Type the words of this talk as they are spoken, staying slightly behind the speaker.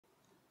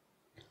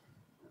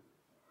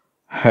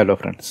Hello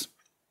friends,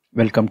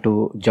 welcome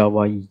to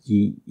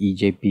JavaEE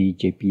EJB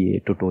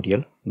JPA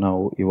tutorial.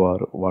 Now you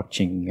are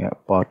watching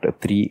part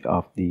 3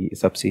 of the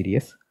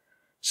subseries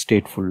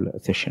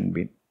Stateful Session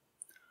bin.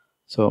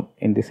 So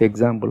in this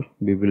example,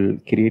 we will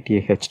create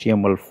a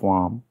HTML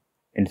form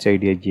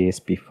inside a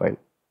JSP file,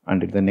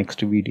 and in the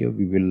next video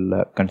we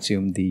will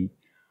consume the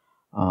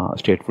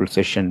Stateful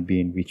Session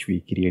bin which we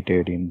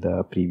created in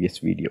the previous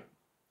video.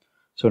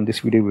 So in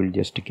this video we will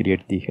just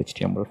create the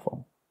HTML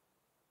form.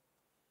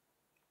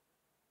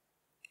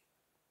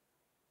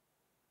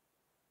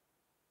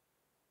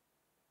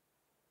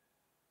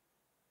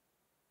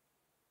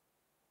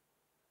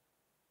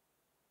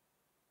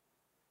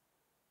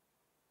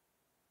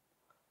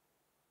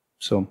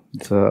 So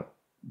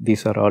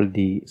these are all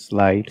the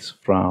slides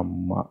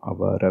from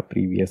our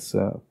previous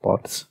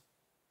parts,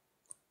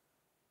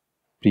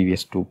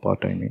 previous two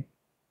parts I mean.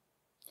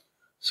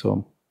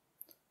 So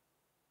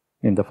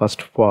in the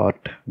first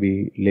part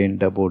we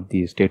learned about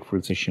the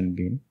stateful session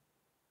bin.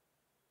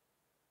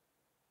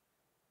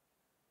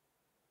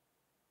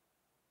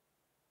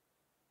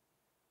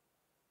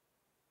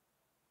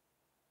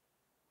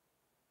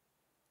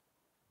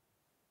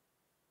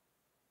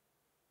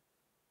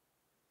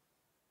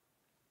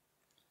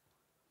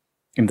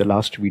 In the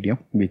last video,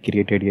 we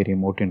created a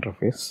remote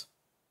interface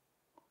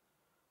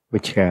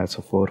which has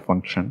 4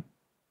 functions.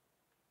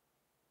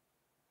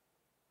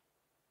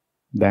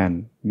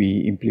 Then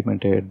we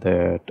implemented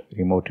that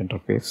remote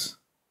interface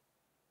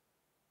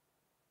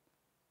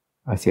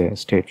as a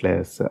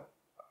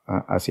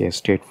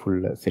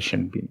stateful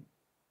session bin.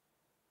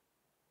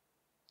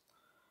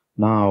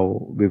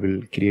 Now we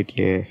will create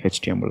a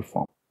HTML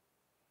form.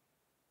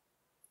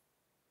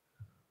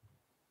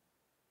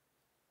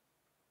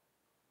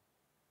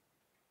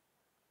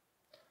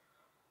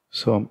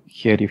 So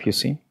here if you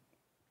see,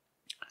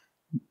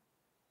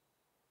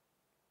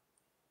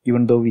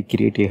 even though we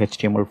create a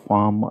HTML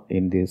form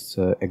in this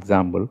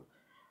example,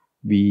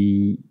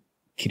 we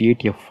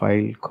create a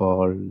file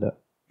called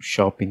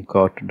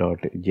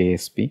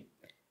shoppingcart.jsp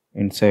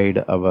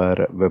inside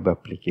our web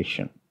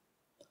application.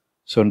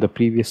 So in the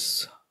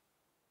previous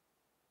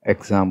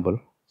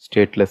example,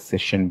 stateless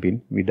session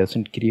bin, we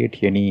doesn't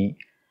create any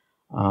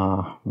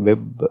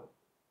web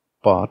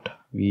part.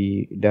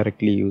 We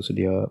directly use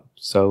the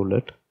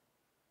servlet.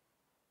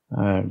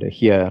 And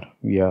here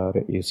we are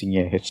using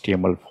a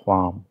HTML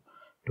form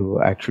to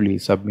actually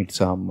submit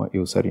some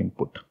user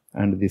input,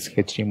 and this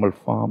HTML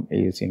form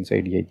is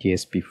inside a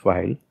JSP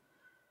file,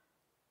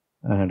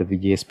 and the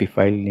JSP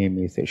file name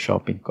is a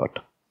shopping cart,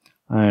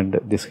 and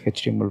this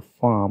HTML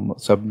form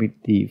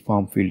submit the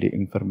form field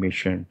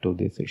information to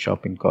this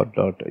shopping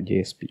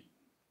cart.jsp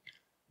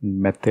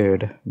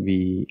method.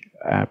 We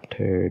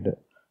added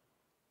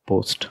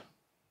post.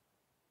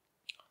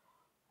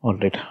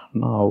 Alright,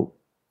 now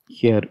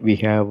here we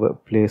have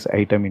place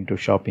item into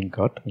shopping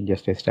cart,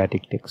 just a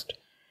static text.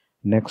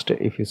 Next,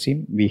 if you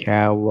see, we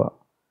have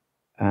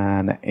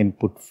an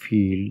input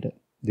field.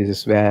 This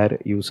is where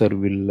user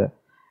will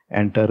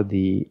enter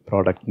the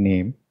product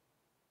name.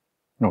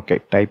 Okay,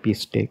 type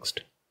is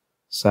text,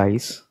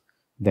 size,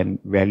 then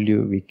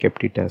value we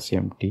kept it as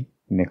empty.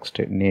 Next,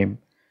 name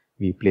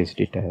we placed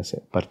it as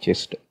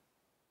purchased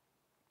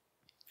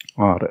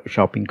or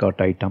shopping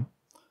cart item.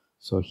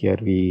 So here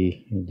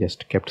we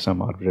just kept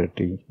some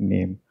arbitrary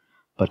name,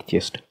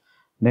 purchased.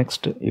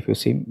 Next, if you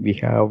see, we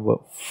have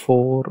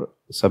 4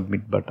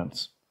 submit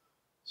buttons.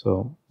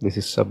 So this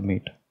is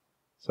submit.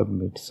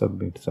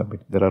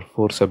 There are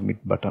 4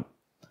 submit buttons,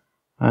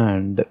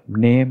 and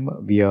name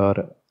we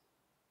are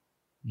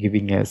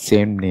giving a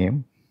same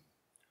name,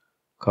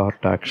 cart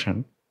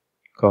action,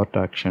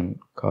 and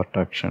cart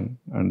action.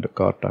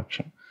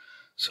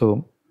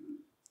 So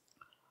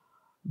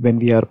when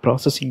we are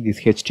processing this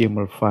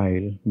HTML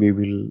file, we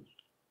will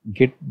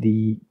get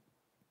the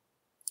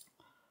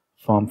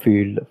form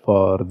field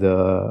for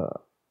the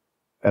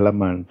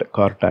element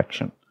cart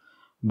action,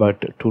 but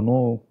to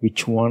know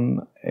which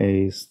one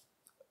is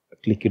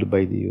clicked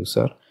by the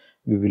user,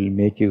 we will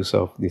make use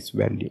of this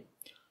value.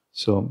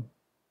 So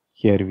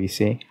here we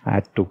say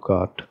add to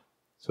cart,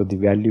 so the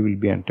value will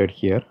be entered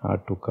here,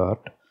 add to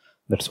cart.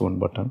 That's one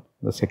button.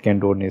 The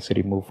second one is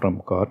remove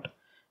from cart,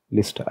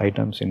 list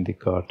items in the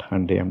cart,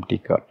 and the empty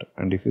cart.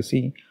 And if you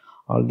see,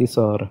 all these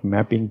are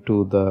mapping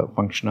to the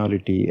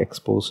functionality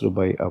exposed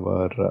by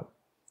our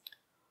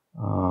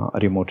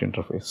remote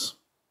interface.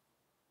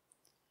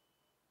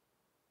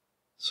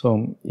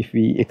 So if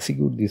we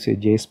execute this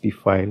JSP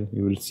file,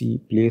 you will see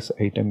place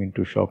item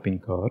into shopping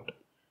cart,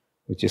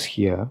 which is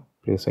here,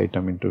 place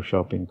item into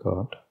shopping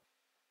cart.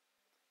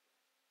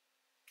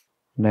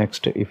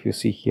 Next, if you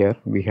see here,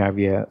 we have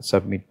a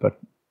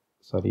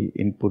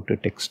input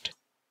text,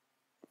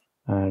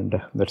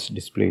 and that's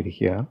displayed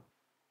here.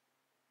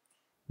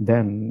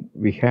 Then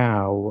we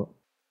have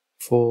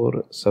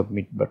 4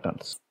 submit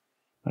buttons,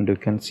 and you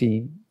can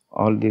see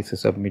all these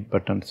submit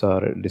buttons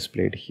are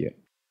displayed here.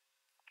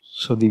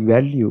 So the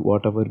value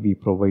whatever we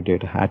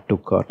provided, add to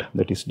cart,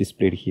 that is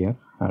displayed here,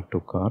 add to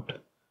cart,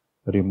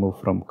 remove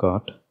from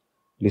cart,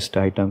 list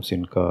items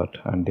in cart,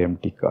 and the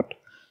empty cart.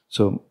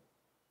 So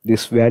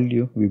this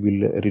value we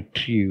will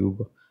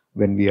retrieve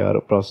when we are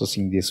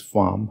processing this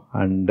form,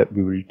 and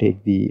we will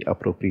take the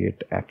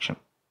appropriate action.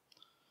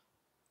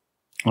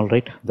 All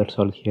right, that's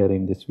all here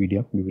in this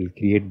video. We will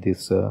create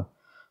this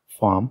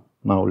form.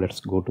 Now let's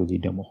go to the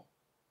demo.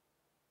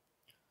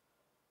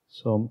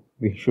 So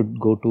we should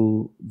go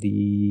to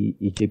the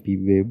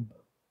EJP web.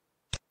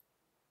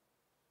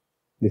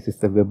 This is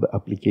the web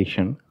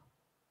application,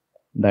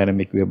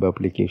 dynamic web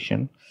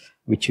application,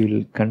 which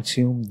will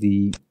consume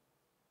the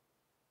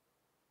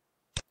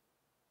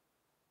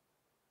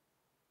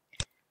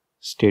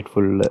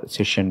stateful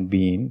session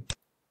bean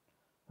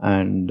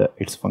and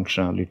its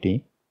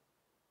functionality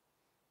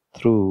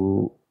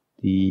through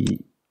the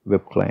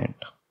web client.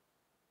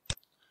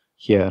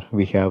 Here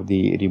we have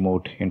the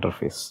remote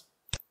interface.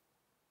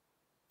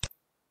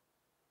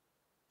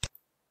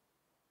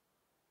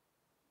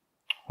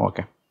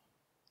 Okay.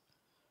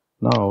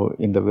 Now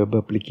in the web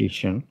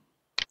application,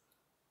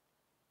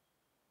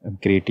 I'm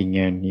creating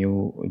a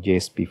new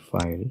JSP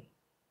file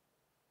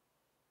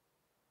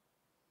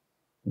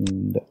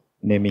and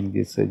naming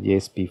this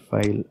JSP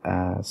file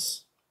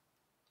as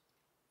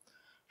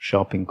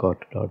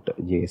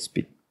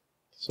shoppingcart.jsp.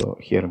 So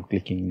here I'm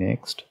clicking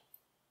next,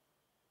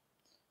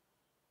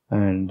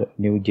 and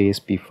new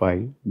JSP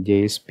file,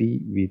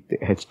 JSP with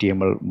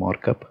HTML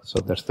markup. So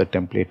that's the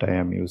template I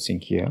am using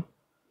here,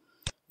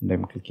 and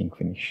I'm clicking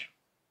finish.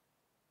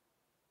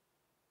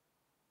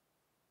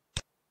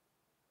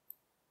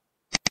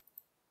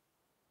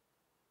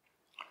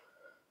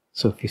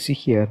 So if you see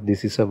here,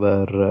 this is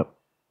our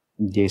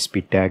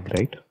JSP tag,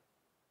 right?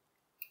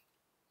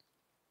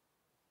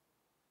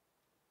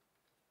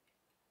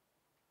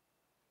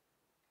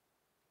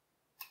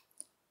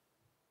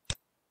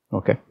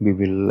 Okay, we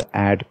will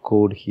add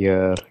code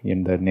here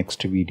in the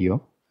next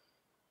video,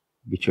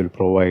 which will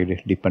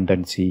provide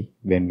dependency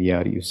when we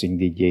are using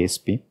the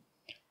JSP.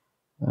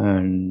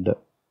 And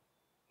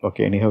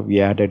okay, anyhow,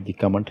 we added the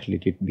comment,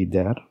 let it be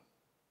there.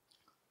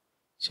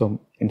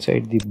 So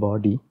inside the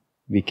body,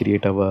 we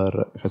create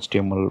our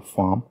HTML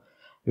form.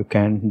 You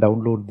can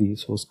download the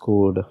source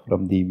code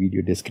from the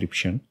video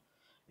description.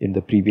 In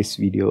the previous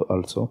video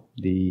also,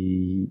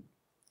 the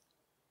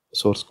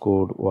source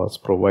code was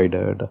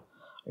provided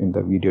in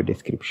the video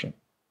description.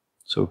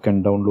 So you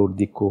can download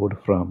the code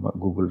from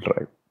Google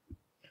Drive.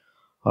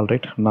 All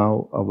right,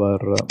 now our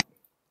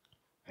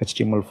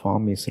HTML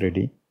form is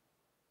ready.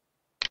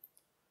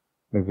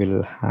 We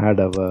will add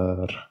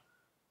our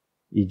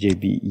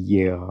EJB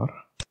EAR.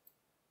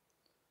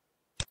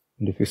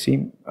 And if you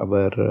see,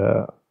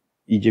 our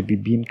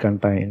EJB bean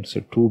contains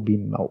two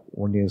bean now.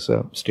 One is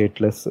a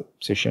stateless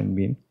session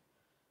bean,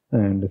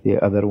 and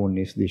the other one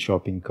is the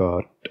shopping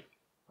cart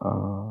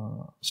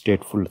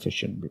stateful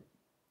session bean.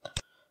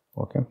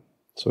 Okay,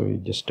 so we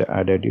just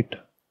added it.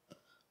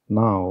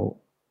 Now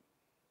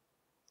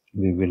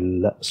we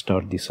will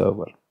start the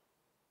server.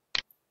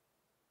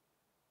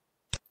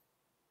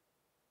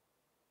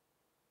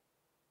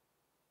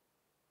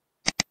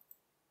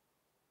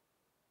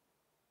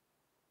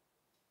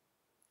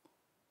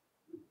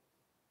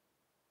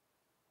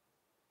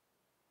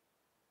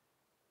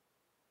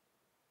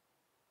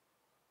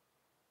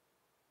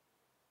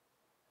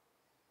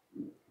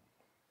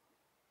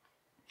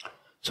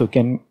 So you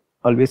can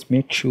always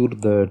make sure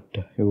that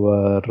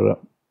your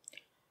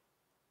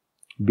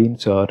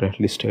beans are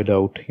listed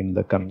out in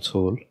the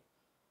console.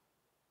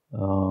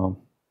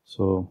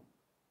 So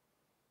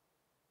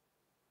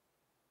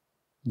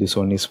this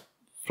one is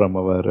from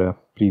our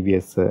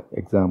previous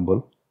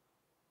example,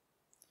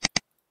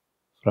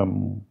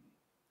 from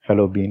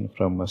hello bean,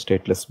 from a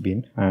stateless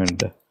bean,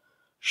 and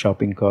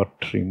shopping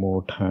cart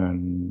remote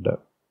and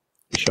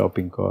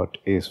shopping cart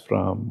is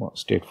from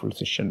stateful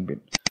session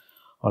bean.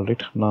 All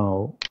right,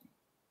 now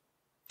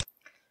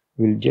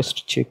we'll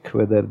just check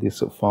whether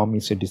this form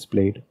is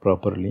displayed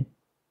properly.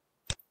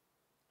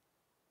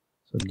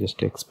 So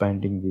just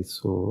expanding the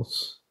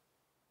source,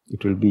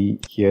 it will be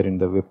here in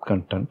the web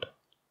content,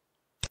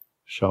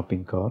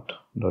 shopping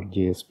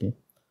cart.jsp.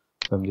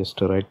 So I'm just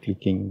right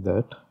clicking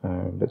that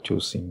and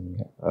choosing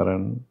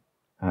run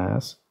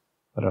as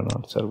run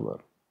on server.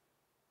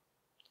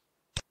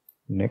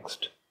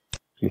 Next,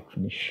 click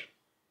finish.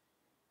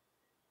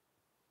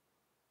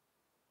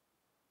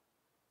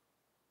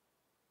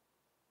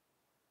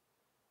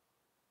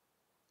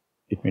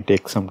 It may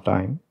take some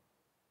time.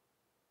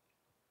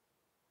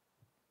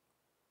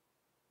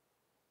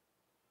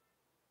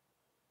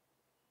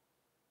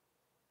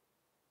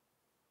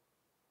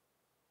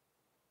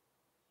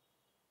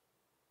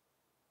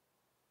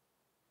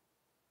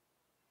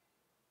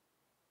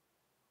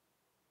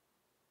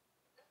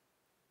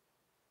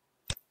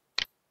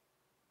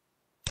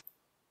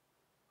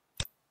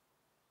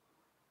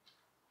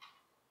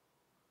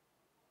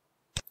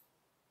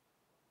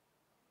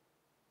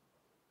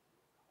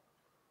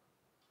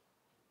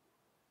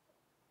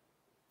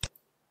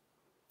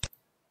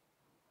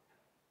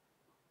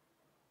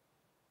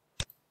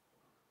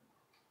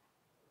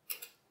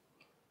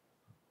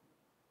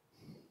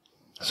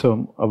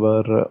 So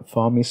our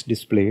form is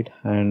displayed,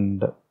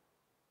 and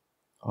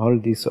all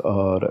these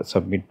are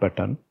submit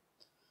button.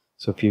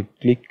 So if you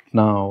click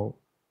now,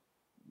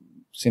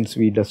 since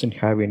we doesn't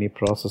have any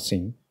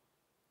processing,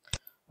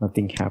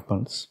 nothing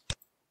happens.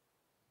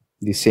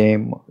 The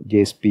same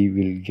JSP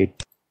will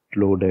get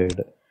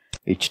loaded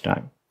each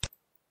time.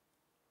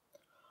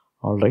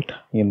 Alright,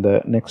 in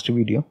the next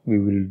video we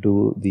will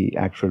do the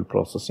actual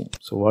processing.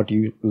 So what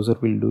user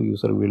will do,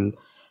 user will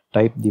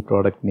type the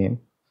product name,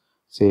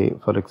 say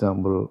for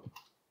example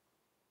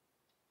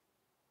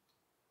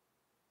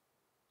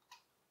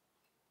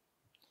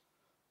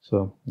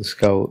so this is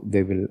how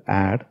they will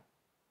add.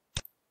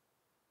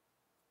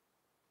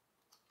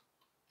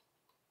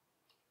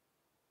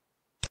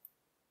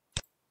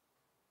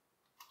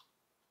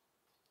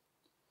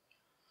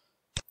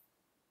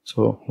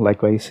 So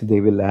likewise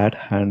they will add,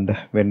 and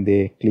when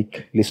they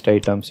click list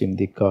items in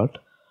the cart,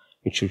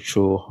 it should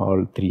show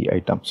all 3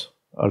 items.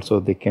 Also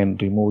they can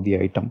remove the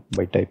item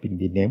by typing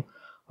the name,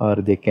 or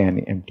they can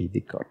empty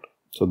the cart.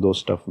 So those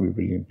stuff we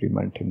will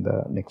implement in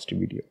the next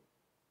video.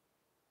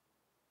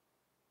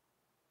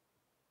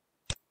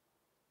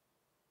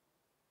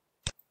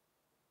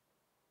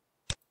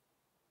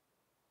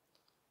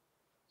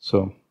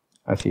 So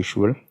as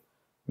usual,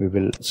 we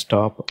will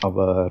stop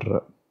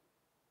our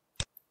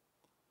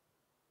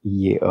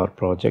EAR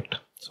project.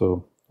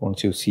 So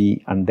once you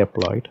see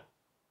undeployed,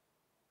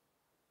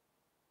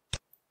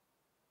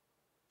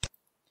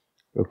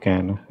 you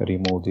can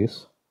remove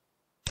this,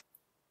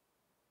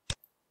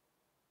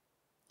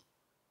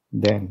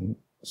 then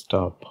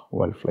stop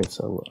Wildfly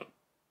server.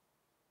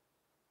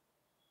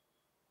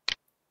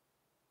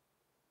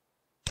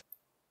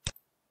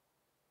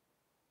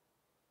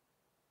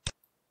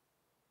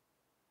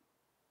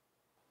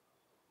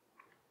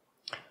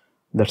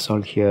 That's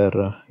all here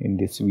in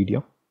this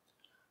video.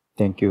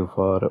 Thank you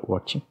for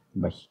watching.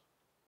 Bye.